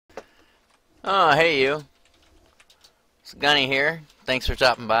Oh, hey you. It's Gunny here. Thanks for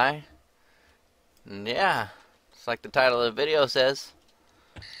stopping by. And yeah, it's like the title of the video says.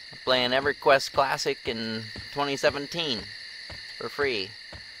 I'm playing Everquest Classic in 2017 for free.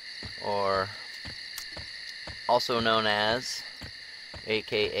 Or also known as,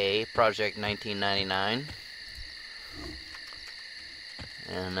 aka Project 1999.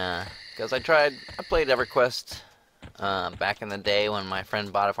 And because I played Everquest back in the day when my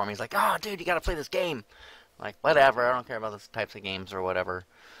friend bought it for me. He's like, oh dude, you gotta play this game. I'm like, whatever, I don't care about those types of games or whatever.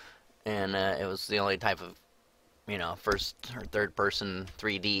 And it was the only type of, first or third person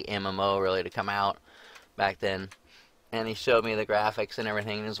 3D MMO really to come out back then. And he showed me the graphics and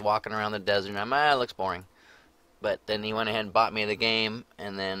everything, and he was walking around the desert, and I'm like, it looks boring. But then he went ahead and bought me the game,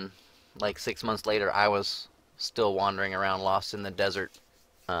 and then like 6 months later I was still wandering around lost in the desert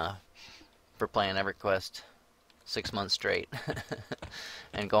for playing EverQuest 6 months straight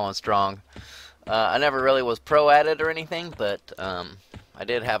and going strong. I never really was pro at it or anything, but I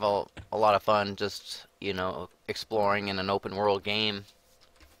did have a lot of fun just, exploring in an open world game.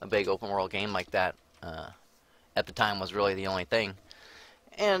 A big open world game like that at the time was really the only thing.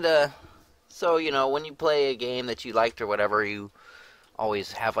 And so, when you play a game that you liked or whatever, you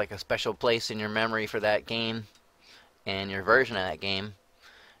always have like a special place in your memory for that game and your version of that game.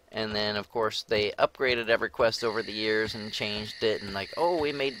 And then, of course, they upgraded EverQuest over the years and changed it, and like, oh,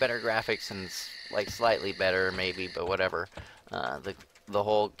 we made better graphics and like slightly better maybe, but whatever. The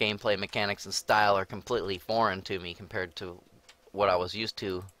whole gameplay mechanics and style are completely foreign to me compared to what I was used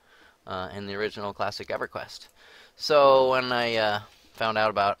to in the original classic EverQuest. So when I found out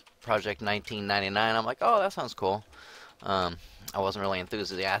about Project 1999, I'm like, oh, that sounds cool. I wasn't really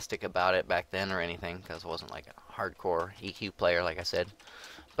enthusiastic about it back then or anything because I wasn't like a hardcore EQ player, like I said.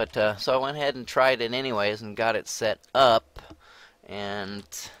 But so I went ahead and tried it anyways and got it set up, and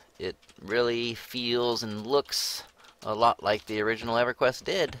it really feels and looks a lot like the original EverQuest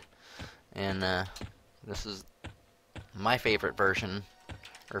did. And this is my favorite version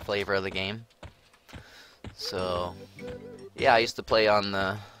or flavor of the game. So yeah, I used to play on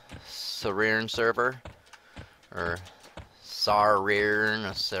the Sarirn server, or Sarirn,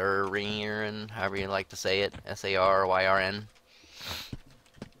 however you like to say it, Saryrn.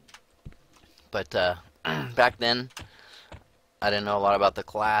 But back then, I didn't know a lot about the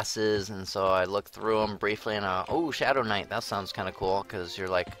classes, and so I looked through them briefly, and oh, Shadow Knight, that sounds kind of cool, because you're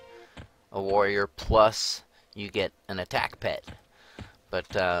like a warrior, plus you get an attack pet.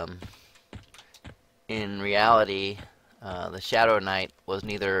 But in reality, the Shadow Knight was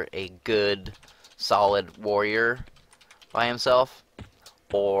neither a good, solid warrior by himself,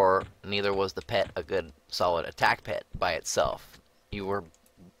 or neither was the pet a good, solid attack pet by itself. You were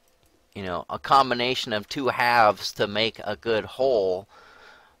a combination of two halves to make a good whole.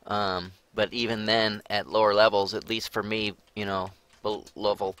 But even then, at lower levels, at least for me,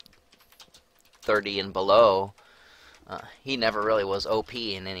 level 30 and below, he never really was OP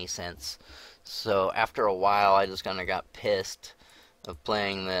in any sense. So after a while, I just kind of got pissed of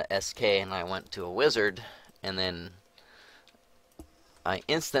playing the SK, and I went to a wizard, and then I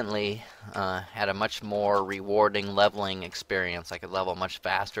instantly had a much more rewarding leveling experience. I could level much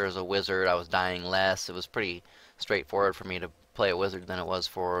faster as a wizard. I was dying less. It was pretty straightforward for me to play a wizard than it was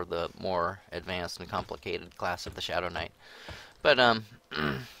for the more advanced and complicated class of the Shadow Knight. But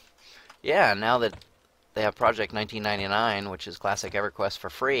yeah, now that they have Project 1999, which is classic EverQuest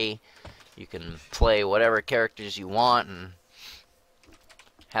for free, you can play whatever characters you want and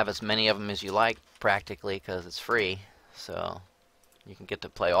have as many of them as you like practically, because it's free. So you can get to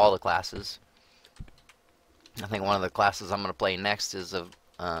play all the classes. I think one of the classes I'm going to play next is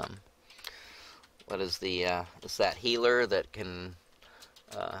what is the it's that healer that can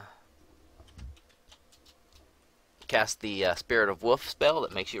cast the Spirit of Wolf spell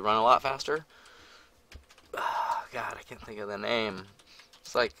that makes you run a lot faster. Oh, God, I can't think of the name.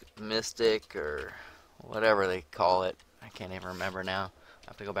 It's like Mystic or whatever they call it. I can't even remember now. I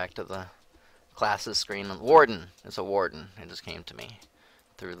have to go back to the classes screen. Warden. It's a warden. It just came to me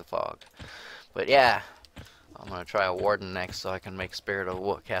through the fog. But yeah, I'm gonna try a warden next, so I can make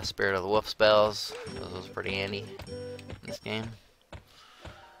cast Spirit of the Wolf spells. Those are pretty handy in this game.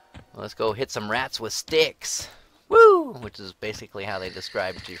 Well, let's go hit some rats with sticks. Woo! Which is basically how they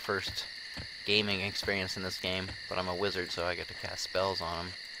described your first gaming experience in this game. But I'm a wizard, so I get to cast spells on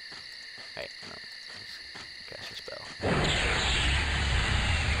them. Right, no, cast your spell.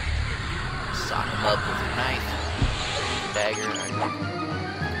 Sock him up with your knife, dagger.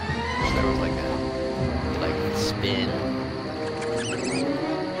 There was like a spin.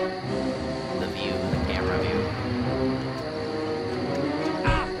 The view, the camera view.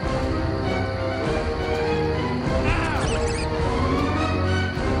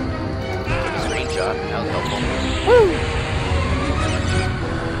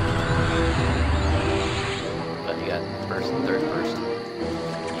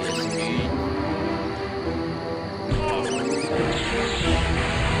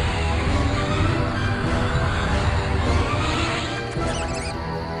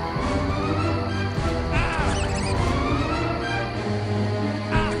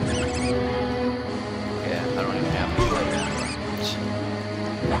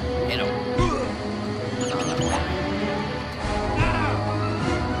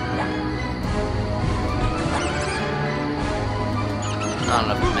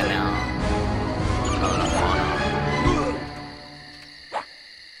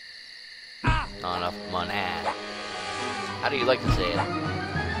 Not enough money. How do you like to say it?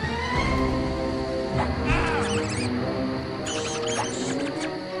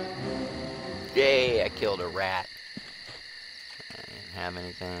 Yay, I killed a rat. I didn't have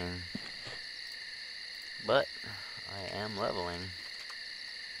anything. But I am leveling.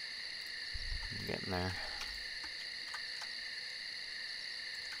 I'm getting there.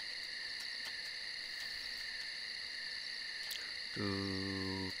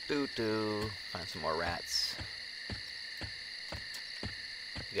 Find some more rats.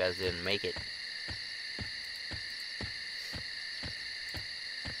 You guys didn't make it.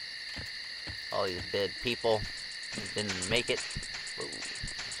 All these dead people didn't make it. Whoa,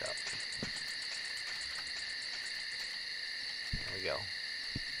 what's up? There we go.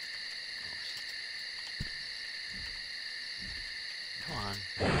 Come on.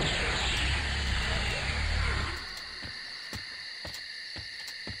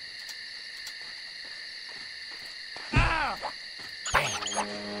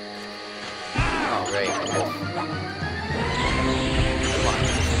 Oh, great.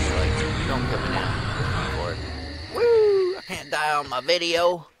 Don't kill me now. For it. Woo! I can't die on my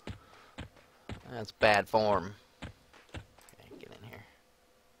video. That's bad form. Okay, get in here.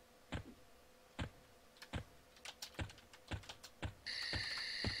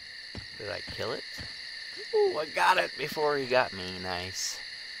 Did I kill it? Ooh, I got it before he got me. Nice.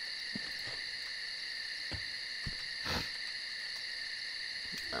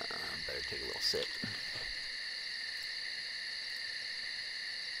 Better take a little sip.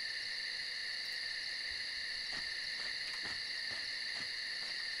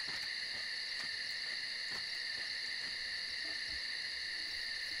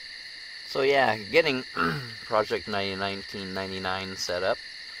 So yeah, getting Project 1999 set up.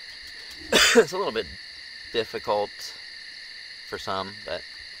 It's a little bit difficult for some, but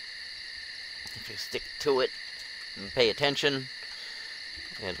if you stick to it and pay attention,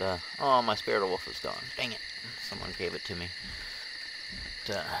 it, oh, my spirit wolf is gone. Dang it. Someone gave it to me.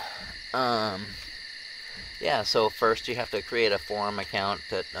 But, yeah, so first you have to create a forum account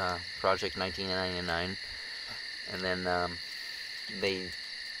at Project 1999, and then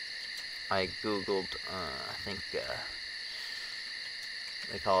I googled, I think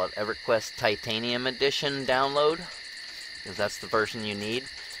they call it Everquest Titanium Edition download, because that's the version you need,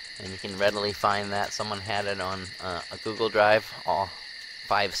 and you can readily find that. Someone had it on a Google Drive, all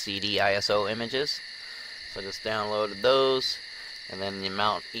 5 CD ISO images. So I just downloaded those, and then you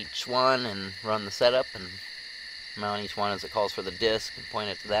mount each one and run the setup, and mount each one as it calls for the disk, and point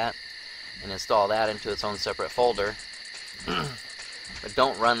it to that, and install that into its own separate folder. But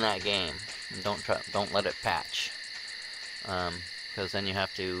don't run that game. Don't let it patch, because then you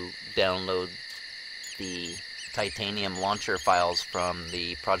have to download the Titanium launcher files from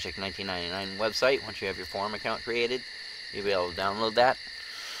the Project 1999 website. Once you have your forum account created, you'll be able to download that,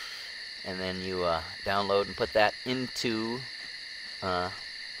 and then you download and put that into the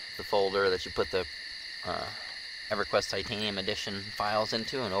folder that you put the Everquest Titanium Edition files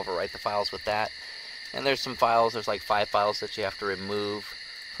into, and overwrite the files with that. And there's some files, there's like 5 files that you have to remove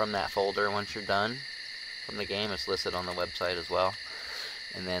from that folder once you're done from the game. It's listed on the website as well.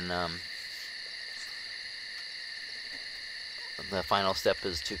 And then the final step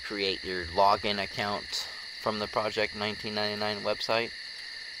is to create your login account from the Project 1999 website,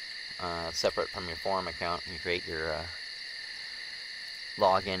 separate from your forum account. You create your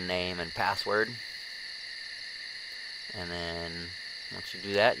login name and password, and then once you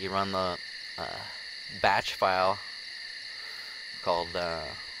do that, you run the batch file called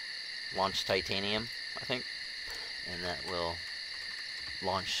Launch Titanium, I think, and that will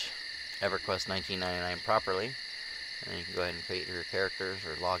launch Everquest 1999 properly, and then you can go ahead and create your characters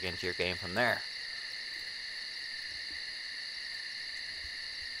or log into your game from there.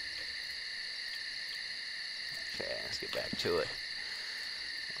 Okay, let's get back to it.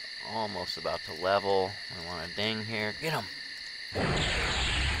 Almost about to level. I want a ding here. Get him!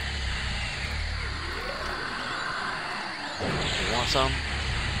 You want some?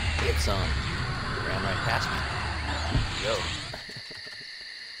 Get some. You ran right past me. Go.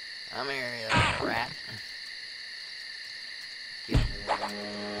 Come here, you little rat.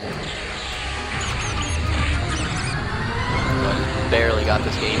 Barely got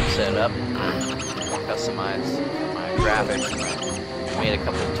this game set up. Customized my graphics. Made a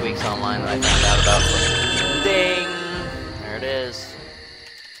couple of tweaks online that I found out about. Ding! There it is.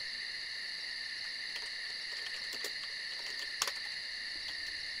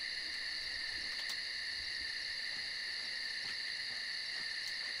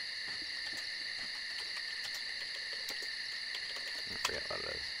 forget what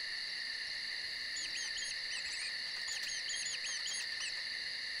it is.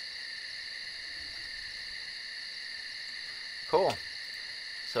 Cool.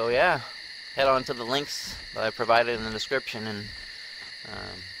 So yeah, head on to the links that I provided in the description, and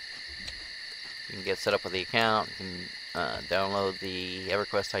you can get set up with the account. You can download the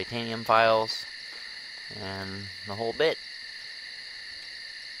Everquest Titanium files and the whole bit.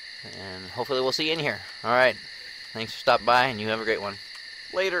 And hopefully we'll see you in here. Alright, thanks for stopping by, and you have a great one.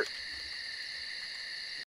 Later.